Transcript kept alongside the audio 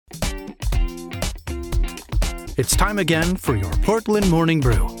It's time again for your Portland Morning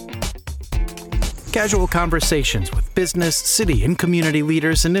Brew. Casual conversations with business, city, and community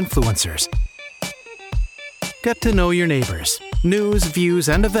leaders and influencers. Get to know your neighbors. News, views,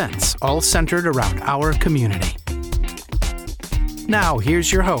 and events all centered around our community. Now,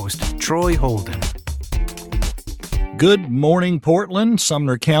 here's your host, Troy Holden. Good morning, Portland,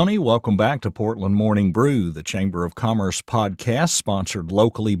 Sumner County. Welcome back to Portland Morning Brew, the Chamber of Commerce podcast, sponsored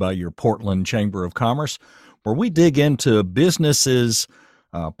locally by your Portland Chamber of Commerce, where we dig into businesses,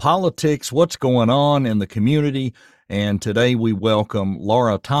 politics, what's going on in the community. And today we welcome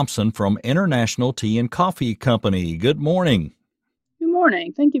Laura Thompson from International Tea and Coffee Company. Good morning. Good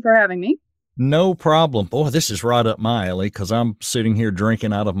morning. Thank you for having me. No problem. Boy, this is right up my alley because I'm sitting here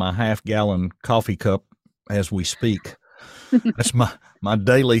drinking out of my half-gallon coffee cup as we speak. That's my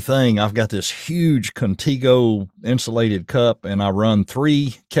daily thing. I've got this huge Contigo insulated cup, and I run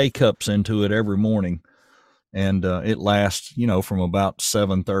 3 K-cups into it every morning. And it lasts, from about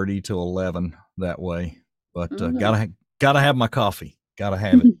 7:30 to 11 that way. But gotta have my coffee. Gotta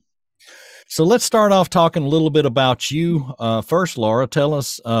have it. So let's start off talking a little bit about you. First, Laura, tell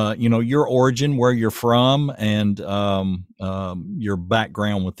us, your origin, where you're from, and your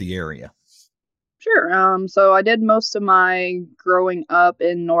background with the area. Sure. So I did most of my growing up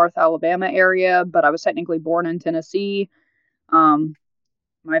in North Alabama area, but I was technically born in Tennessee.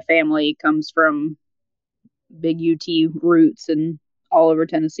 My family comes from big UT roots and all over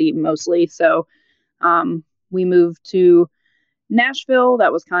Tennessee mostly. So we moved to Nashville.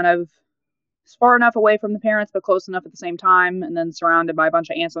 That was kind of far enough away from the parents, but close enough at the same time, and then surrounded by a bunch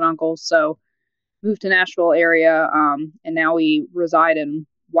of aunts and uncles. So moved to Nashville area, and now we reside in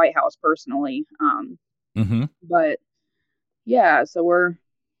White House personally. But yeah, so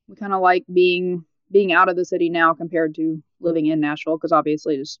we kind of like being out of the city now compared to living in Nashville, because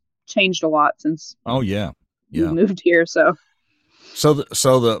obviously it's changed a lot since we moved here. So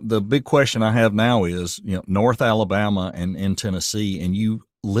the big question I have now is, North Alabama and in Tennessee, and you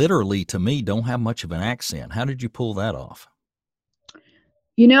literally, to me, don't have much of an accent. How did you pull that off?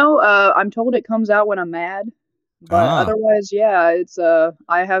 I'm told it comes out when I'm mad, but otherwise, it's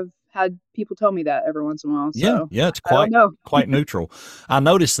I have had people tell me that every once in a while. So it's quite neutral. I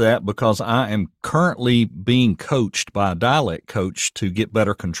noticed that because I am currently being coached by a dialect coach to get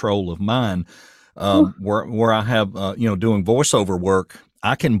better control of mine. Where I have, doing voiceover work,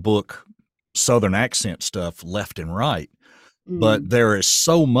 I can book Southern accent stuff left and right, but there is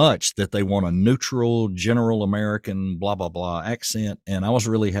so much that they want a neutral, general American, blah, blah, blah accent. And I was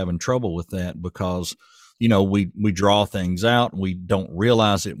really having trouble with that because, we draw things out. We don't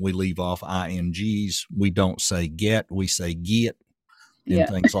realize it. We leave off INGs. We don't say get, we say get. And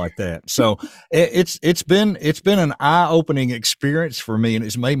things like that. So it's been an eye-opening experience for me, and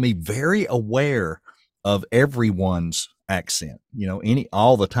it's made me very aware of everyone's accent,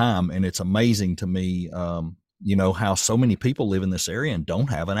 all the time. And it's amazing to me, how so many people live in this area and don't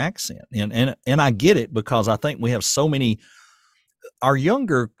have an accent. And I get it, because I think we have so many. Our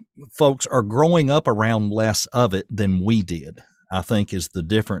younger folks are growing up around less of it than we did, I think, is the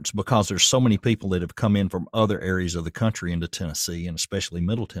difference, because there's so many people that have come in from other areas of the country into Tennessee, and especially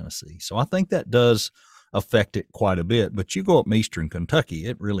Middle Tennessee. So I think that does affect it quite a bit. But you go up Eastern Kentucky,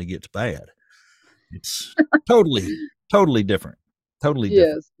 it really gets bad. It's totally different. Totally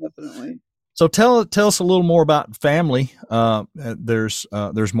different. Yes, definitely. So tell us a little more about family. There's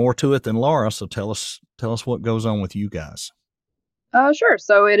more to it than Laura. So tell us what goes on with you guys. Sure.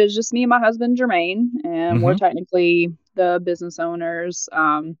 So it is just me and my husband, Jermaine, and we're technically the business owners.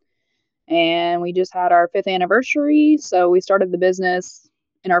 And we just had our 5th anniversary. So we started the business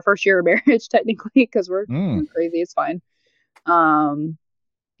in our first year of marriage, technically, because we're crazy. It's fine. And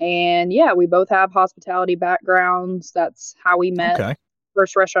we both have hospitality backgrounds. That's how we met. Okay.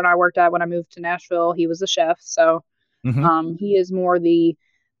 First restaurant I worked at when I moved to Nashville, he was a chef. So he is more the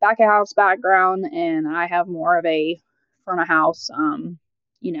back of house background, and I have more of a front of house,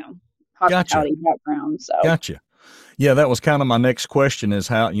 hospitality background. So Gotcha. Yeah, that was kind of my next question, is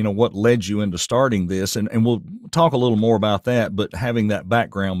how, what led you into starting this? And we'll talk a little more about that, but having that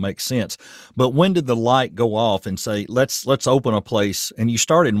background makes sense. But when did the light go off and say, let's open a place? And you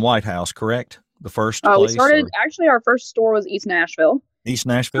started in White House, correct? The first place? We started, actually, our first store was East Nashville. East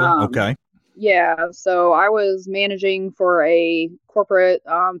Nashville? Okay. Yeah, so I was managing for a corporate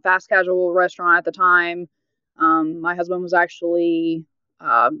fast casual restaurant at the time. My husband was actually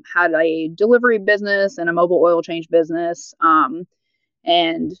had a delivery business and a mobile oil change business,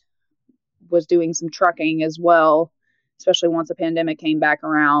 and was doing some trucking as well, especially once the pandemic came back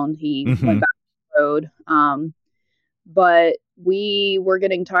around. He went back on the road. But we were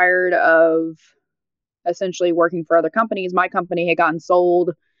getting tired of essentially working for other companies. My company had gotten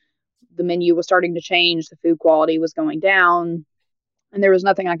sold. The menu was starting to change. The food quality was going down, and there was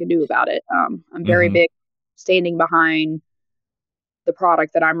nothing I could do about it. I'm very Mm-hmm. big standing behind the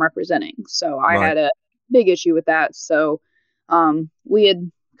product that I'm representing. So I Right. had a big issue with that. So we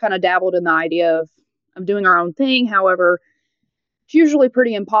had kind of dabbled in the idea of doing our own thing. However, it's usually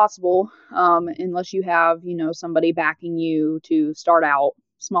pretty impossible unless you have, somebody backing you to start out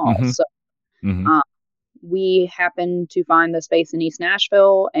small. Mm-hmm. So Mm-hmm. um, we happened to find the space in East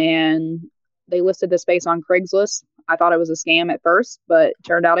Nashville, and they listed the space on Craigslist. I thought it was a scam at first, but it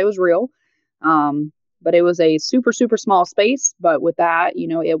turned out it was real. Um, but it was a super, super small space. But with that,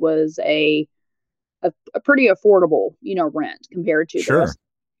 it was a pretty affordable, rent compared to the Sure. rest.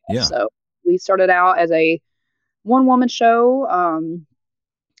 Yeah. So we started out as a one woman show.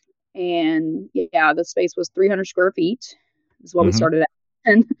 And yeah, the space was 300 square feet is what we Mm-hmm. started at.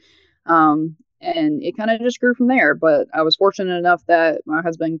 And it kind of just grew from there. But I was fortunate enough that my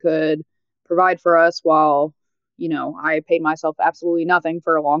husband could provide for us while, I paid myself absolutely nothing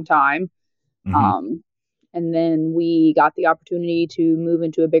for a long time. Mm-hmm. Um, and then we got the opportunity to move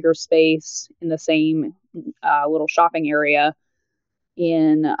into a bigger space in the same little shopping area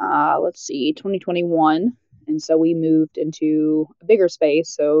in, let's see, 2021. And so we moved into a bigger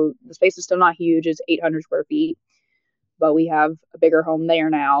space. So the space is still not huge, it's 800 square feet, but we have a bigger home there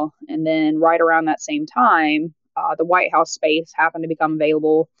now. And then right around that same time, the White House space happened to become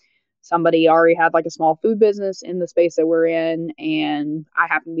available. Somebody already had like a small food business in the space that we're in, and I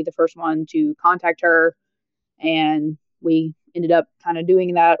happened to be the first one to contact her. And we ended up kind of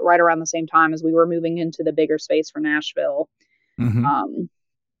doing that right around the same time as we were moving into the bigger space for Nashville. Mm-hmm. Um,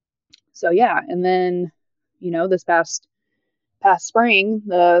 so yeah, and then this past spring,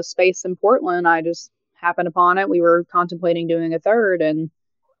 the space in Portland, I just happened upon it. We were contemplating doing a third and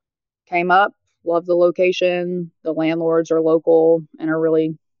came up. Love the location. The landlords are local and are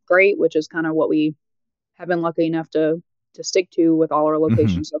really great, which is kind of what we have been lucky enough to stick to with all our Mm-hmm.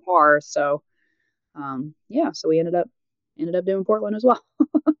 locations so far. So yeah, so we ended up doing Portland as well.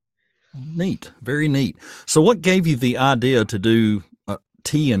 Neat. Very neat. So what gave you the idea to do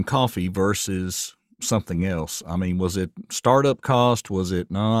tea and coffee versus something else? I mean, was it startup cost? Was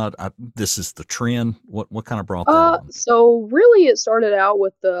it not? This is the trend. What kind of brought that on? So really it started out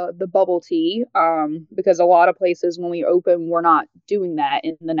with the bubble tea, because a lot of places when we opened were not doing that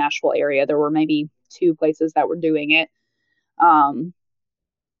in the Nashville area. There were maybe two places that were doing it. Um,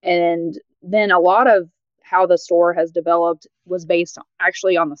 and then a lot of how the store has developed was based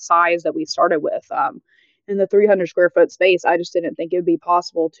actually on the size that we started with. In the 300 square foot space, I just didn't think it would be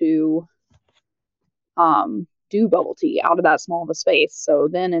possible to do bubble tea out of that small of a space. So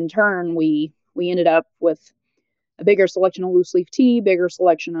then in turn, we ended up with a bigger selection of loose leaf tea, bigger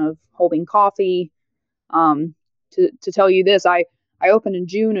selection of whole bean coffee. To tell you this, I opened in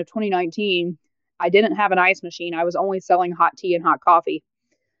June of 2019. I didn't have an ice machine. I was only selling hot tea and hot coffee.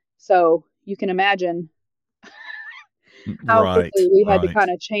 So you can imagine how Right. quickly we had to Right.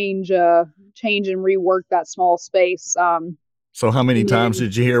 kind of change and rework that small space. So how many And times then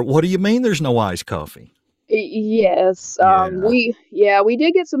did you hear, what do you mean there's no iced coffee? yes, Yeah. we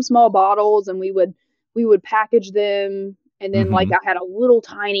did get some small bottles, and we would package them, and then like Mm-hmm. I had a little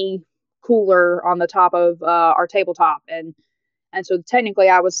tiny cooler on the top of our tabletop, and so technically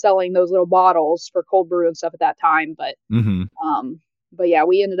I was selling those little bottles for cold brew and stuff at that time, Mm-hmm. um, but yeah,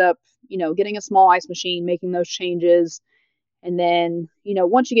 we ended up getting a small ice machine, making those changes. And then,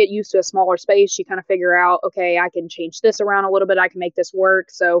 once you get used to a smaller space, you kind of figure out, okay, I can change this around a little bit. I can make this work.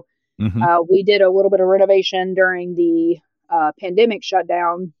 So Mm-hmm. we did a little bit of renovation during the pandemic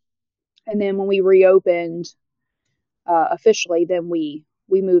shutdown. And then when we reopened officially, then we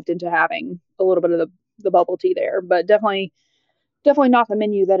moved into having a little bit of the bubble tea there. But definitely not the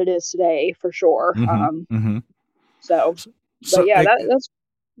menu that it is today for sure. Mm-hmm. Mm-hmm. So, So, but so yeah, that's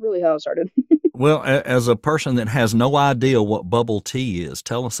really how it started. well, as a person that has no idea what bubble tea is,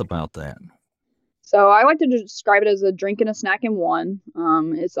 tell us about that. So I like to describe it as a drink and a snack in one.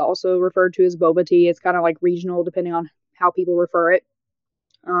 It's also referred to as boba tea. It's kind of like regional depending on how people refer it.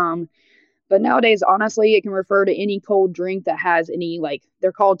 Um, but nowadays, honestly, it can refer to any cold drink that has any, like,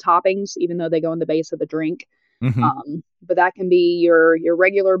 they're called toppings, even though they go in the base of the drink. Mm-hmm. But that can be your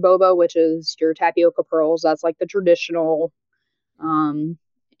regular boba, which is your tapioca pearls. That's like the traditional. Um,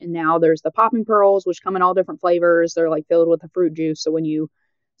 and now there's the popping pearls, which come in all different flavors. They're like filled with the fruit juice. So when you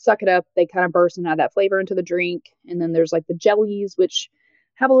suck it up, they kind of burst and add that flavor into the drink. And then there's like the jellies, which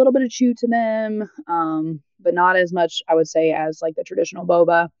have a little bit of chew to them, but not as much, I would say, as like the traditional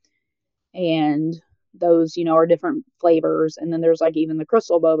boba. And those, are different flavors. And then there's like even the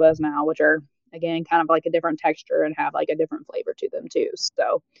crystal bobas now, which are again, kind of like a different texture and have like a different flavor to them too.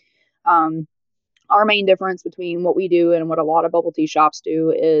 So, um, our main difference between what we do and what a lot of bubble tea shops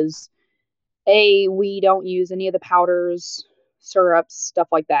do is we don't use any of the powders, syrups, stuff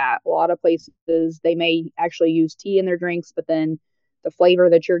like that. A lot of places, they may actually use tea in their drinks, but then the flavor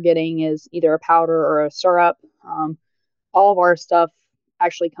that you're getting is either a powder or a syrup. All of our stuff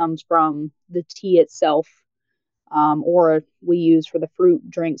actually comes from the tea itself, or we use for the fruit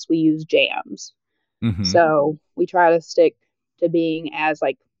drinks, we use jams. Mm-hmm. So we try to stick to being as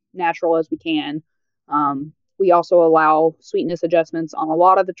like natural as we can. We also allow sweetness adjustments on a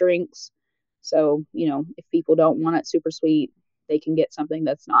lot of the drinks. So, if people don't want it super sweet, they can get something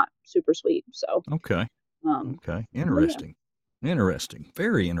that's not super sweet. So, Okay. Okay. yeah. Interesting. Interesting.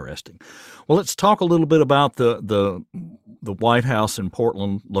 Very interesting. Well, let's talk a little bit about the White House and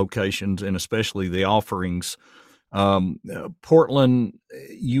Portland locations, and especially the offerings. Portland,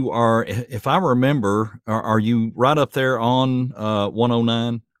 you are, if I remember, are you right up there on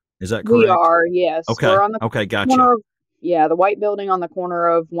 109? Is that We correct? are, yes. Okay. We're on the Okay. Gotcha. corner of, yeah, the white building on the corner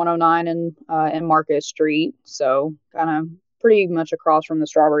of 109 and Market Street. So kind of pretty much across from the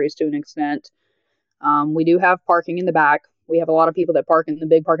Strawberries to an extent. We do have parking in the back. We have a lot of people that park in the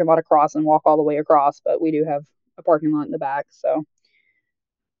big parking lot across and walk all the way across, but we do have a parking lot in the back. So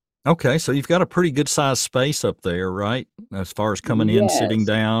Okay. So you've got a pretty good sized space up there, right? As far as coming in, sitting yes,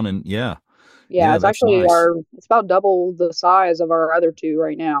 down, and yeah. yeah, Yeah, it's that's actually nice. it's about double the size of our other two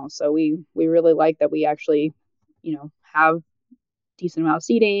right now. So we really like that we actually, have decent amount of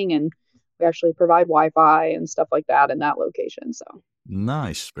seating, and we actually provide Wi-Fi and stuff like that in that location. So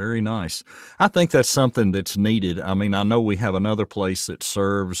Nice, very nice. I think that's something that's needed. I mean, I know we have another place that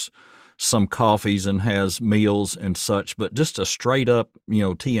serves some coffees and has meals and such, but just a straight up,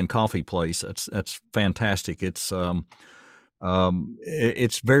 tea and coffee place, that's fantastic. It's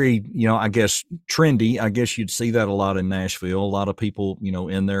very, I guess trendy. I guess you'd see that a lot in Nashville. A lot of people,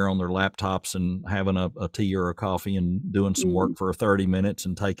 in there on their laptops and having a tea or a coffee and doing some mm, work for 30 minutes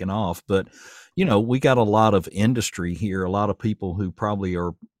and taking off. But, we got a lot of industry here, a lot of people who probably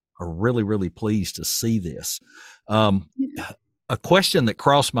are really, really pleased to see this. Um, yeah. a question that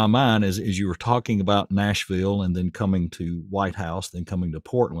crossed my mind as you were talking about Nashville and then coming to White House, then coming to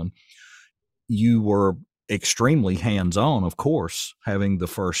Portland, you were extremely hands-on, of course, having the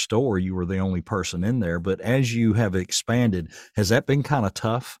first store. You were the only person in there. But as you have expanded, has that been kind of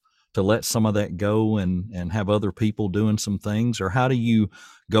tough to let some of that go and have other people doing some things? Or how do you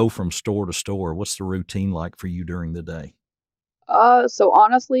go from store to store? What's the routine like for you during the day? So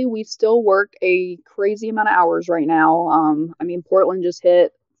honestly, we still work a crazy amount of hours right now. I mean, Portland just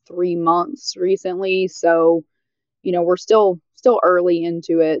hit 3 months recently, so we're still early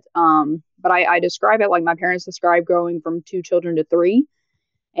into it. But I describe it like my parents describe growing from two children to three,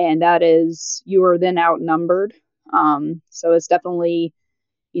 and that is you are then outnumbered. So it's definitely,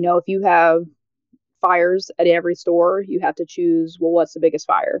 if you have fires at every store, you have to choose, well, what's the biggest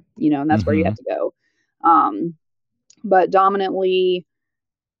fire, and that's where you Mm-hmm. have to go. But dominantly,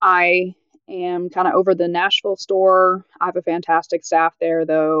 I am kind of over the Nashville store. I have a fantastic staff there,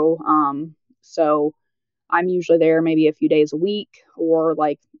 though. So I'm usually there maybe a few days a week, or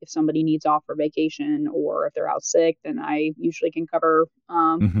like if somebody needs off for vacation or if they're out sick, then I usually can cover.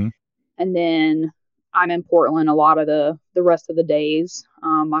 Mm-hmm. And then I'm in Portland a lot of the rest of the days.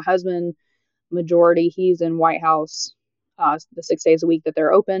 My husband, majority, he's in White House the 6 days a week that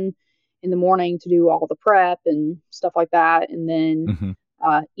they're open in the morning to do all the prep and stuff like that. And then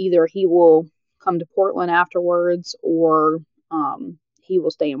Mm-hmm. either he will come to Portland afterwards, or he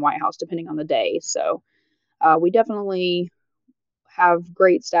will stay in White House depending on the day. So we definitely have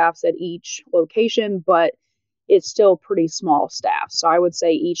great staffs at each location, but it's still pretty small staff. So I would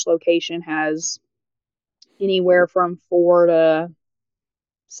say each location has anywhere from 4 to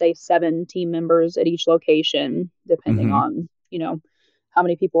say 7 team members at each location, depending Mm-hmm. on, how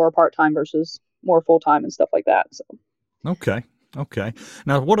many people are part time versus more full time and stuff like that. So Okay. Okay.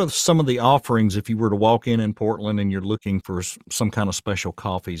 Now, what are some of the offerings if you were to walk in Portland and you're looking for some kind of special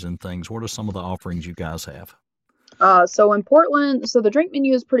coffees and things? What are some of the offerings you guys have? so in Portland, so the drink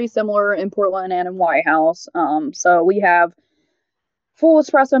menu is pretty similar in Portland and in White House. So we have full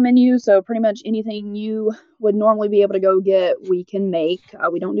espresso menu, so pretty much anything you would normally be able to go get, we can make.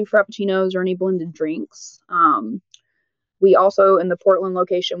 We don't do frappuccinos or any blended drinks. We also, in the Portland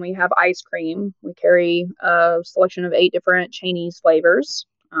location, we have ice cream. We carry a selection of 8 different Chinese flavors.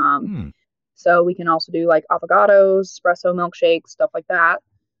 Hmm. So we can also do like avocados, espresso milkshakes, stuff like that.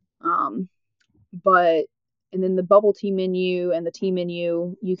 Um, but and then the bubble tea menu and the tea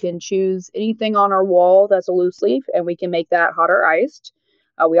menu, you can choose anything on our wall that's a loose leaf, and we can make that hot or iced.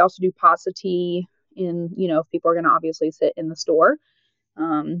 We also do pasta tea if people are going to obviously sit in the store.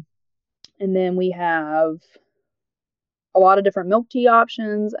 And then we have a lot of different milk tea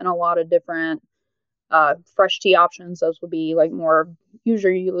options and a lot of different fresh tea options. Those would be like more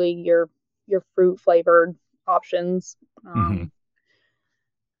usually your fruit flavored options. Mm-hmm.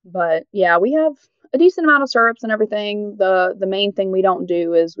 But yeah, we have a decent amount of syrups and everything. The main thing we don't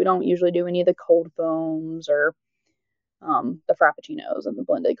do is we don't usually do any of the cold foams or the frappuccinos and the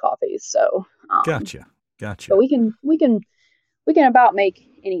blended coffees. So Gotcha. but we can about make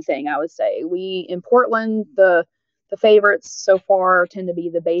anything. I would say we in Portland the favorites so far tend to be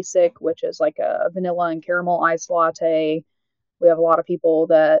the basic, which is like a vanilla and caramel iced latte. We have a lot of people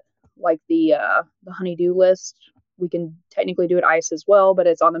that like the honeydew list. We can technically do it iced as well, but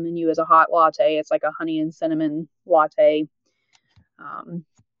it's on the menu as a hot latte. It's like a honey and cinnamon latte. Um,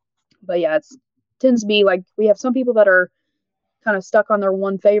 but yeah, it tends to be like we have some people that are kind of stuck on their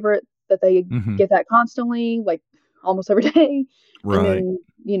one favorite that they Mm-hmm. get that constantly, like almost every day. And Right. then,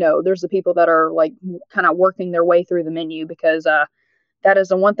 there's the people that are like kind of working their way through the menu because that is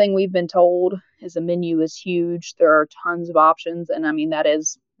the one thing we've been told is the menu is huge. There are tons of options. And I mean, that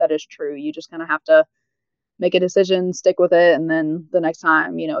is true. You just kind of have to make a decision, stick with it. And then the next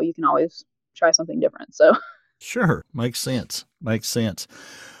time, you can always try something different. So Sure. Makes sense. Makes sense.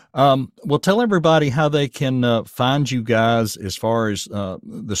 Well, tell everybody how they can find you guys as far as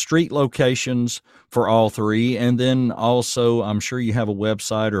the street locations for all three. And then also, I'm sure you have a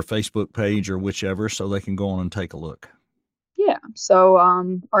website or Facebook page or whichever, so they can go on and take a look. yeah. So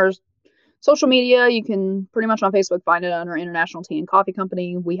our social media, you can pretty much on Facebook find it under International Tea and Coffee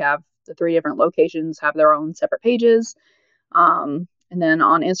Company. We have the three different locations have their own separate pages. And then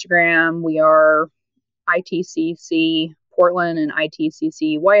on Instagram, we are ITCC Portland and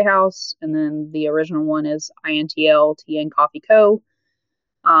ITCC White House. And then the original one is INTL Tea and Coffee Co.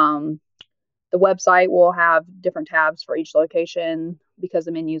 Um, the website will have different tabs for each location because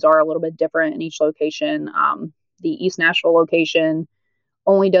the menus are a little bit different in each location. The East Nashville location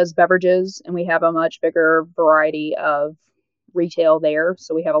only does beverages, and we have a much bigger variety of retail there.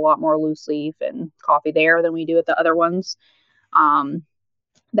 So we have a lot more loose leaf and coffee there than we do at the other ones. Um,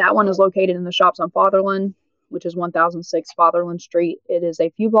 that one is located in the Shops on Fatherland, which is 1006 Fatherland Street. It is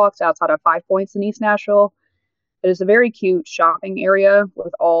a few blocks outside of Five Points in East Nashville. It is a very cute shopping area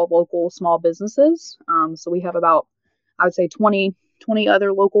with all local small businesses. So we have about, I would say, 20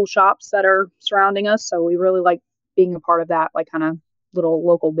 other local shops that are surrounding us. So we really like being a part of that, like kind of little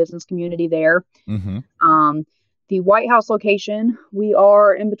local business community there. Mm-hmm. The White House location, we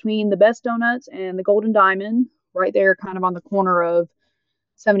are in between the Best Donuts and the Golden Diamond, right there, kind of on the corner of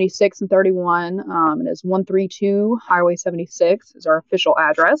 76 and 31. It is 132 Highway 76 is our official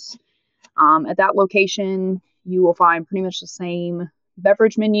address. At that location, you will find pretty much the same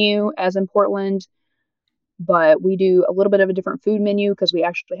beverage menu as in Portland, but we do a little bit of a different food menu because we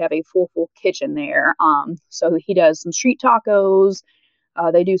actually have a full kitchen there. So he does some street tacos.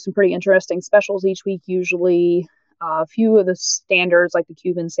 They do some pretty interesting specials each week, usually. A few of the standards like the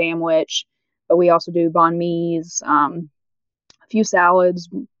Cuban sandwich, but we also do banh mi's, a few salads.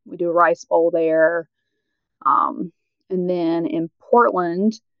 We do a rice bowl there. And then in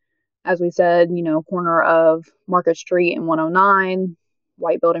Portland, as we said, corner of Market Street and 109,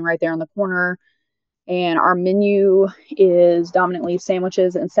 white building right there on the corner. And our menu is dominantly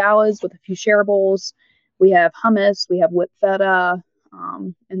sandwiches and salads with a few shareables. We have hummus, we have whipped feta,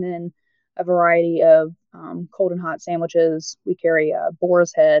 and then a variety of cold and hot sandwiches. We carry a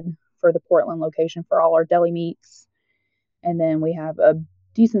boar's head for the Portland location for all our deli meats. And then we have a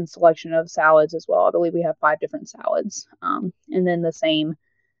decent selection of salads as well. I believe we have 5 different salads. And then the same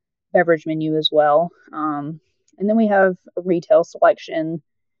beverage menu as well. And then we have a retail selection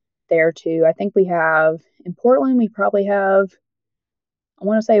there too. I think we have in Portland, we probably have, I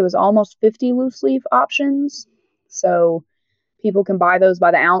want to say it was almost 50 loose leaf options. So people can buy those by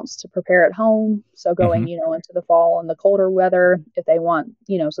the ounce to prepare at home. So going, Mm-hmm. into the fall and the colder weather, if they want,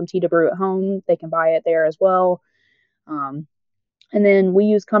 some tea to brew at home, they can buy it there as well. And then we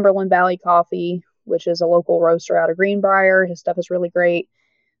use Cumberland Valley Coffee, which is a local roaster out of Greenbrier. His stuff is really great.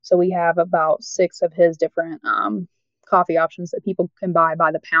 So we have about 6 of his different coffee options that people can buy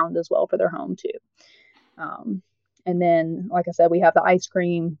by the pound as well for their home too. And then, like I said, we have the ice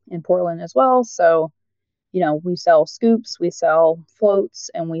cream in Portland as well. So, we sell scoops, we sell floats,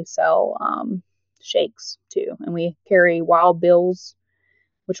 and we sell shakes too. And we carry Wild Bills,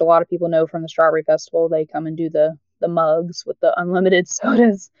 which a lot of people know from the Strawberry Festival. They come and do the mugs with the unlimited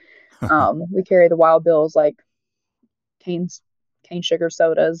sodas. We carry the Wild Bills, like cane sugar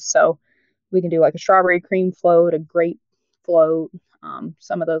sodas. So we can do like a strawberry cream float, a grape float.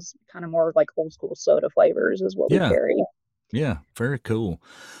 Some of those kind of more like old school soda flavors is what we carry. Yeah, very cool.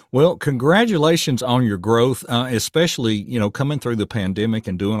 Well, congratulations on your growth, especially, coming through the pandemic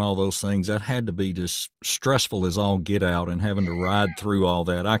and doing all those things. That had to be just stressful as all get out, and having to ride through all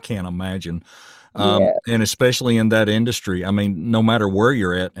that. I can't imagine. And especially in that industry. I mean, no matter where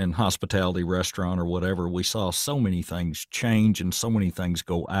you're at in hospitality, restaurant, or whatever, we saw so many things change and so many things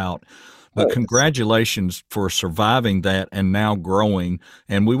go out. But congratulations for surviving that and now growing.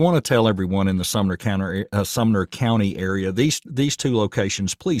 And we want to tell everyone in the Sumner County area, these two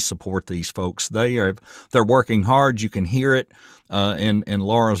locations, please support these folks. They're working hard. You can hear it in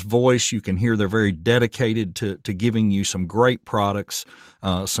Laura's voice. You can hear they're very dedicated to giving you some great products,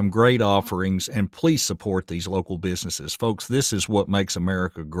 some great offerings, and please support these local businesses. Folks, this is what makes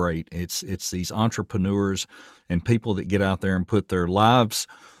America great. It's these entrepreneurs and people that get out there and put their lives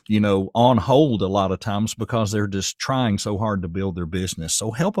on hold a lot of times because they're just trying so hard to build their business. So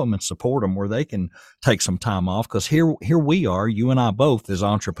help them and support them where they can take some time off, because here we are, you and I both, as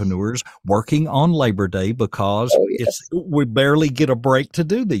entrepreneurs, working on Labor Day because we barely get a break to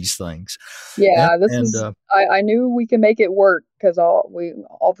do these things. Yeah, I knew we can make it work because all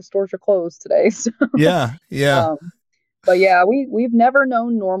the stores are closed today. So. Yeah. But yeah, we've never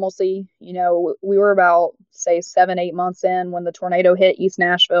known normalcy. We were about, say, 7-8 months in when the tornado hit East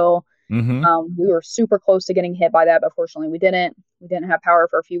Nashville. Mm-hmm. We were super close to getting hit by that, but fortunately we didn't. We didn't have power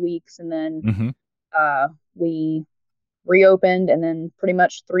for a few weeks, and then we reopened, and then pretty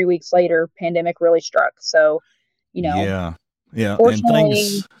much 3 weeks later, pandemic really struck. So, Yeah.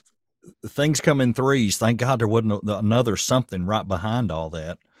 And things come in threes. Thank God there wasn't another something right behind all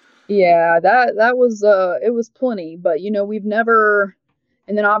that. Yeah, that was it was plenty, but we've never,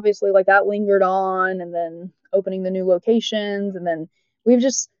 and then obviously like that lingered on, and then opening the new locations, and then we've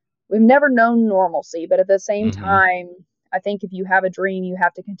never known normalcy. But at the same time, I think if you have a dream, you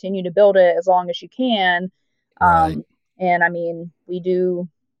have to continue to build it as long as you can. Right. And I mean, we do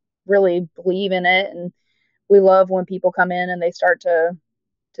really believe in it, and we love when people come in and they start to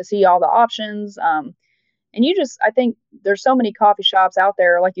see all the options. And I think there's so many coffee shops out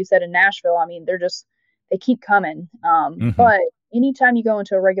there, like you said, in Nashville. I mean, they keep coming. But anytime you go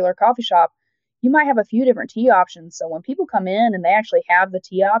into a regular coffee shop, you might have a few different tea options. So when people come in and they actually have the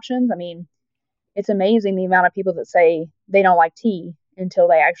tea options, I mean, it's amazing the amount of people that say they don't like tea until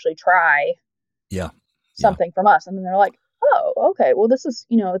they actually try something from us. And then they're like, oh, okay, well, this is,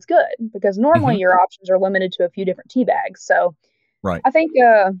 it's good, because normally your options are limited to a few different tea bags. So I think,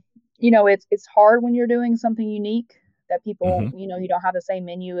 it's hard when you're doing something unique that people, you don't have the same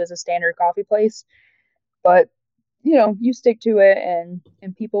menu as a standard coffee place, but, you stick to it,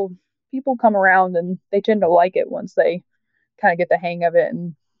 and people come around, and they tend to like it once they kind of get the hang of it,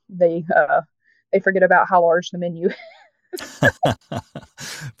 and they forget about how large the menu is.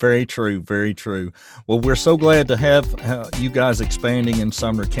 Very true. Very true. Well, we're so glad to have you guys expanding in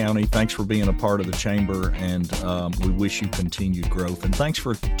Sumner County. Thanks for being a part of the chamber, and we wish you continued growth. And thanks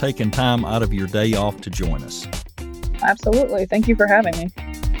for taking time out of your day off to join us. Absolutely. Thank you for having me.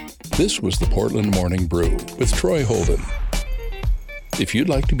 This was the Portland Morning Brew with Troy Holden. If you'd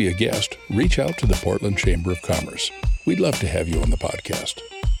like to be a guest, reach out to the Portland Chamber of Commerce. We'd love to have you on the podcast.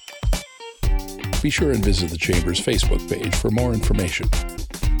 Be sure and visit the Chamber's Facebook page for more information.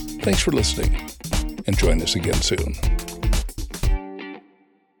 Thanks for listening, and join us again soon.